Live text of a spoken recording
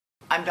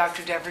I'm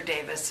Dr. Deborah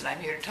Davis, and I'm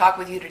here to talk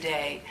with you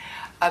today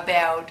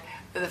about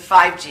the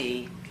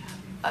 5G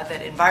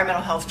that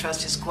Environmental Health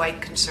Trust is quite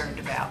concerned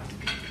about.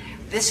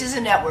 This is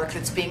a network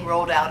that's being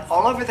rolled out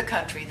all over the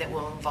country that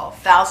will involve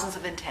thousands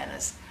of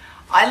antennas.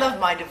 I love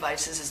my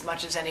devices as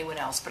much as anyone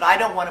else, but I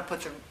don't want to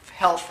put the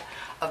health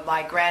of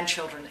my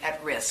grandchildren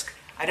at risk.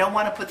 I don't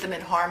want to put them in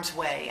harm's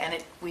way.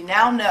 And we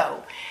now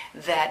know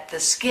that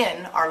the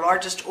skin, our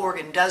largest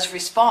organ, does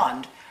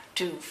respond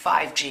to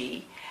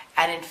 5G.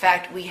 And in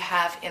fact, we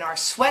have in our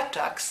sweat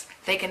ducts,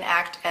 they can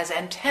act as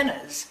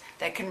antennas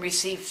that can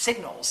receive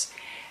signals.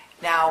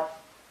 Now,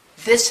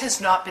 this has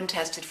not been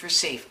tested for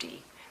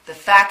safety. The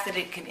fact that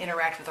it can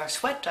interact with our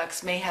sweat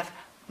ducts may have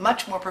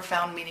much more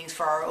profound meanings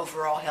for our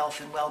overall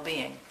health and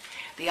well-being.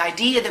 The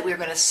idea that we're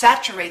going to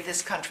saturate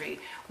this country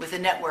with a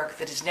network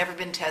that has never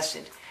been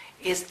tested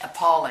is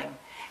appalling.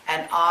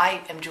 And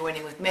I am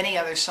joining with many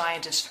other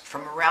scientists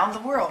from around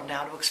the world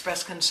now to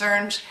express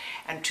concerns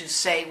and to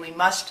say we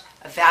must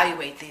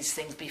evaluate these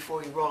things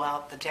before we roll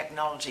out the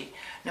technology,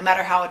 no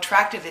matter how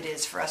attractive it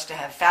is for us to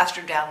have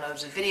faster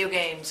downloads of video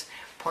games,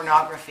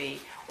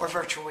 pornography, or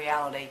virtual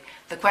reality.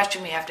 The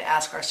question we have to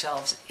ask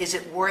ourselves, is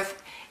it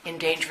worth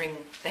endangering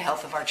the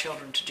health of our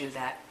children to do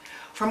that?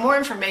 For more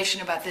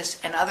information about this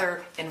and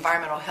other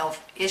environmental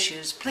health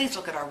issues, please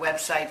look at our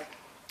website,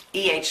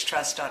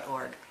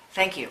 ehtrust.org.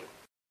 Thank you.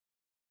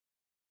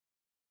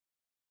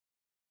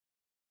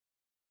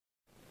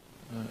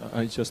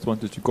 I just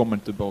wanted to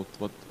comment about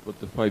what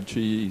the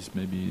 5G is.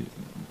 Maybe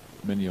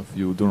many of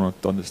you do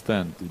not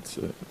understand. It's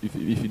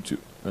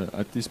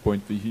at this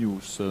point we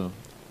use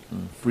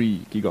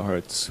 3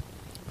 gigahertz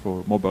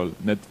for mobile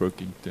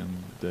networking.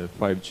 Then the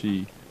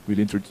 5G will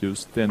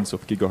introduce tens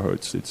of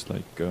gigahertz. It's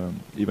like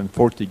even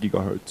 40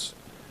 gigahertz,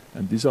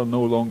 and these are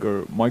no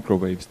longer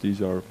microwaves.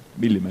 These are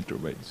millimeter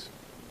waves,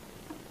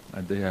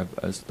 and they have,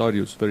 as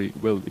Darius very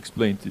well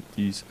explained,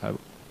 these have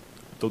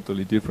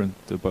totally different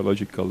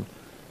biological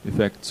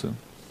effects.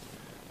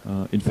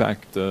 In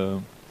fact,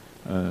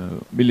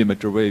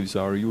 millimeter waves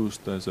are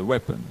used as a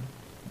weapon.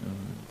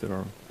 There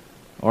are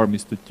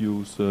armies that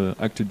use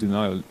active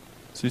denial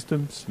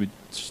systems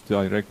which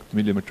direct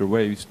millimeter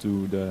waves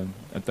to the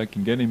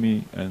attacking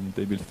enemy, and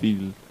they will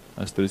feel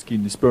as their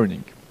skin is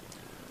burning.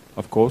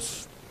 Of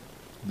course,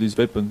 these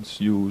weapons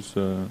use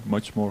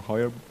much more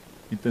higher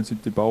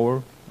intensity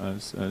power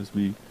as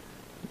we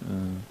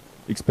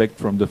expect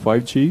from the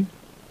 5G.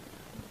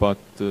 But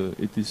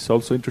it is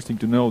also interesting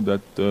to know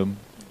that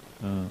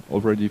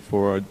already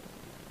for a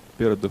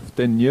period of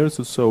 10 years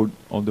or so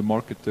on the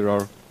market there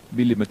are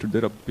millimeter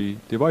therapy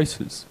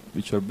devices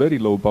which are very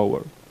low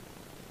power,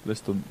 less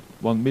than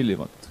 1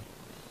 milliwatt.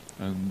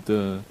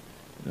 And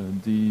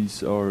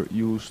these are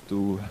used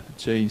to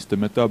change the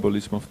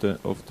metabolism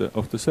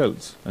of the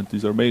cells. And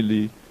these are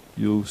mainly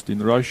used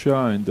in Russia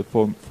and the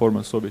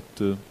former Soviet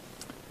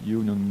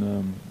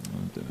Union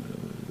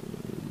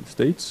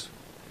states.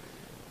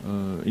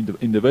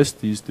 In the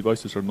West, these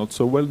devices are not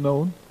so well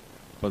known,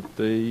 but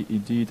they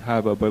indeed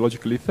have a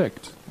biological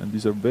effect. And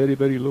these are very,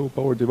 very low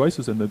power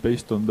devices, and they're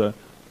based on the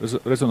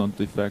resonant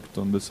effect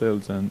on the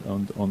cells and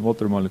on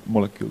water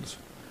molecules.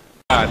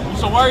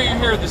 So why are you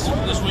here this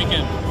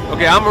weekend?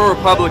 Okay, I'm a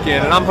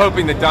Republican, and I'm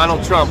hoping that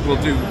Donald Trump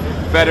will do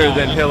better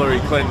than Hillary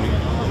Clinton.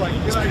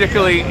 It's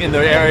particularly in the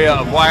area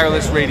of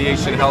wireless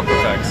radiation health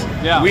effects.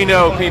 Yeah. We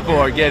know people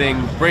are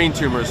getting brain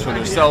tumors from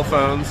their cell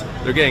phones.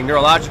 They're getting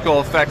neurological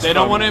effects. They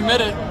don't want to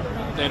admit it.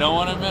 They don't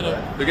want to admit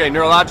it. They're getting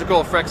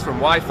neurological effects from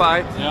Wi-Fi.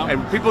 Yeah.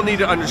 And people need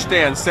to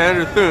understand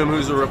Senator Thune,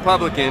 who's a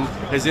Republican,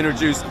 has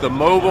introduced the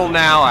Mobile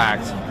Now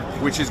Act,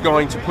 which is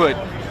going to put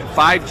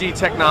 5G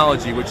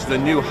technology, which is the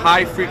new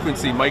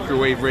high-frequency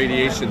microwave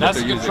radiation that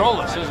they're using. That's to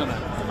control us, isn't it?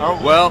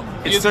 Well,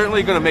 it's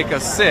certainly going to make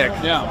us sick.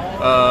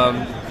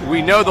 Yeah.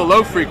 We know the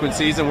low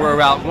frequencies, and we're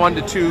about 1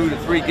 to 2 to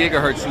 3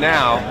 gigahertz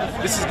now.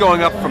 This is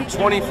going up from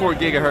 24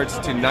 gigahertz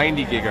to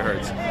 90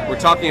 gigahertz. We're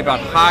talking about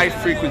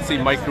high-frequency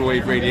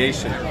microwave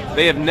radiation.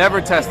 They have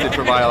never tested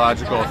for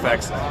biological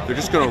effects. They're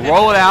just going to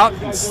roll it out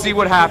and see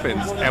what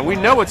happens. And we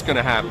know what's going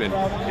to happen.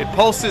 It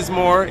pulses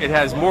more. It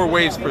has more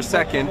waves per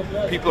second.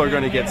 People are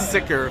going to get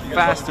sicker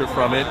faster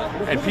from it.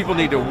 And people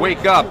need to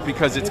wake up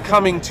because it's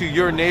coming to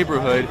your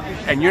neighborhood,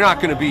 and you're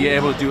not going to be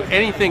able to do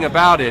anything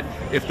about it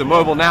if the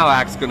Mobile Now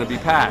Act is going to be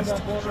passed.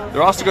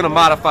 They're also going to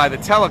modify the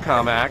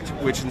Telecom Act,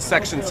 which in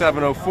Section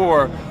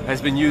 704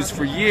 has been used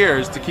for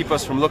years to keep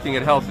us from looking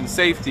at health and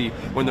safety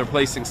when they're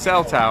placing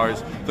cell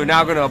towers. They're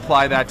now going to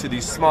apply that to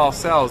these small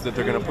cells that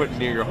they're going to put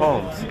near your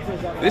homes.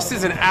 This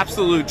is an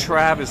absolute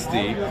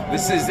travesty.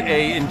 This is an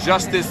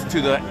injustice to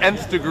the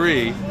nth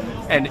degree,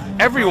 and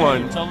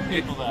everyone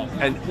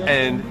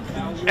and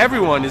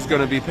everyone is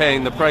going to be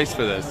paying the price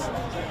for this.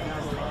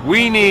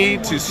 We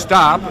need to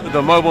stop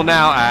the Mobile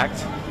Now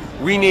Act.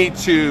 We need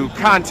to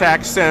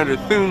contact Senator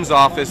Thune's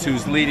office,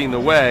 who's leading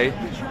the way.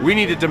 We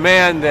need to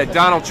demand that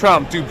Donald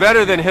Trump do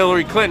better than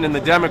Hillary Clinton and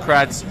the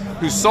Democrats,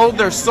 who sold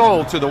their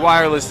soul to the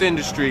wireless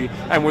industry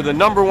and were the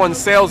 #1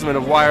 salesman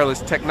of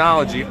wireless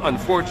technology,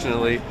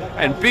 unfortunately,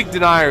 and big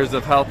deniers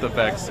of health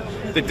effects.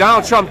 that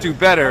Donald Trump do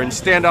better and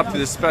stand up to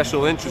this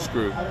special interest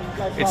group.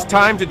 It's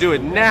time to do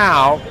it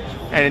now,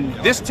 and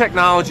this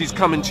technology is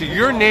coming to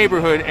your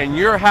neighborhood and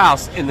your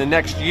house in the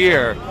next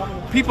year.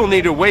 People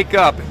need to wake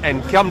up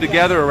and come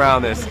together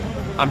around this.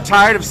 I'm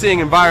tired of seeing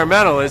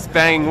environmentalists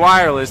banging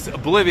wireless,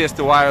 oblivious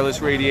to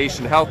wireless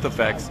radiation health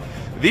effects.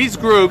 These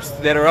groups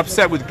that are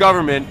upset with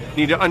government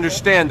need to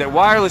understand that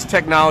wireless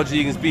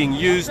technology is being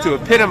used to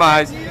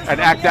epitomize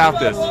and act out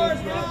this.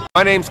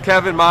 My name's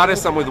Kevin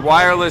Modis. I'm with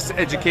Wireless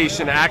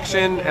Education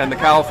Action and the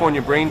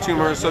California Brain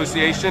Tumor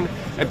Association.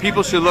 And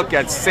people should look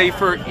at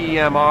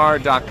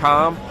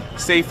saferemr.com,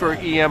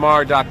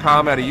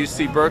 saferemr.com out of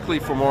UC Berkeley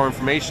for more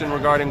information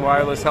regarding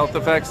wireless health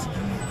effects.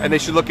 And they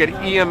should look at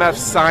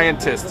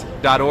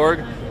emfscientist.org,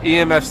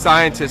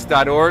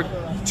 emfscientist.org.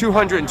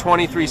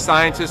 223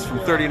 scientists from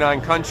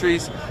 39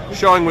 countries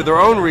showing with their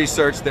own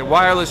research that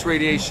wireless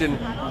radiation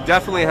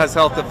definitely has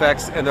health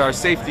effects and that our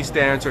safety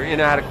standards are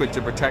inadequate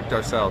to protect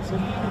ourselves.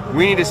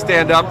 We need to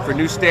stand up for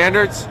new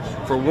standards,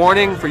 for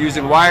warning, for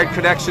using wired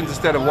connections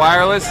instead of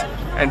wireless,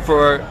 and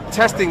for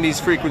testing these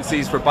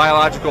frequencies for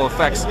biological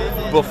effects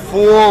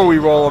before we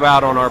roll them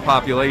out on our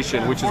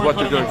population, which is what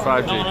they're doing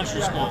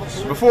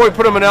 5G. Before we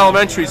put them in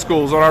elementary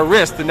schools, on our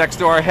wrist and next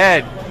to our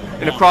head,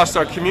 and across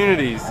our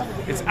communities.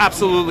 It's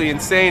absolutely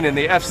insane, and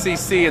the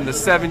FCC and the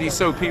 70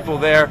 so people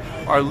there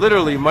are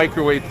literally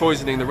microwave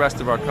poisoning the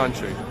rest of our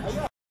country.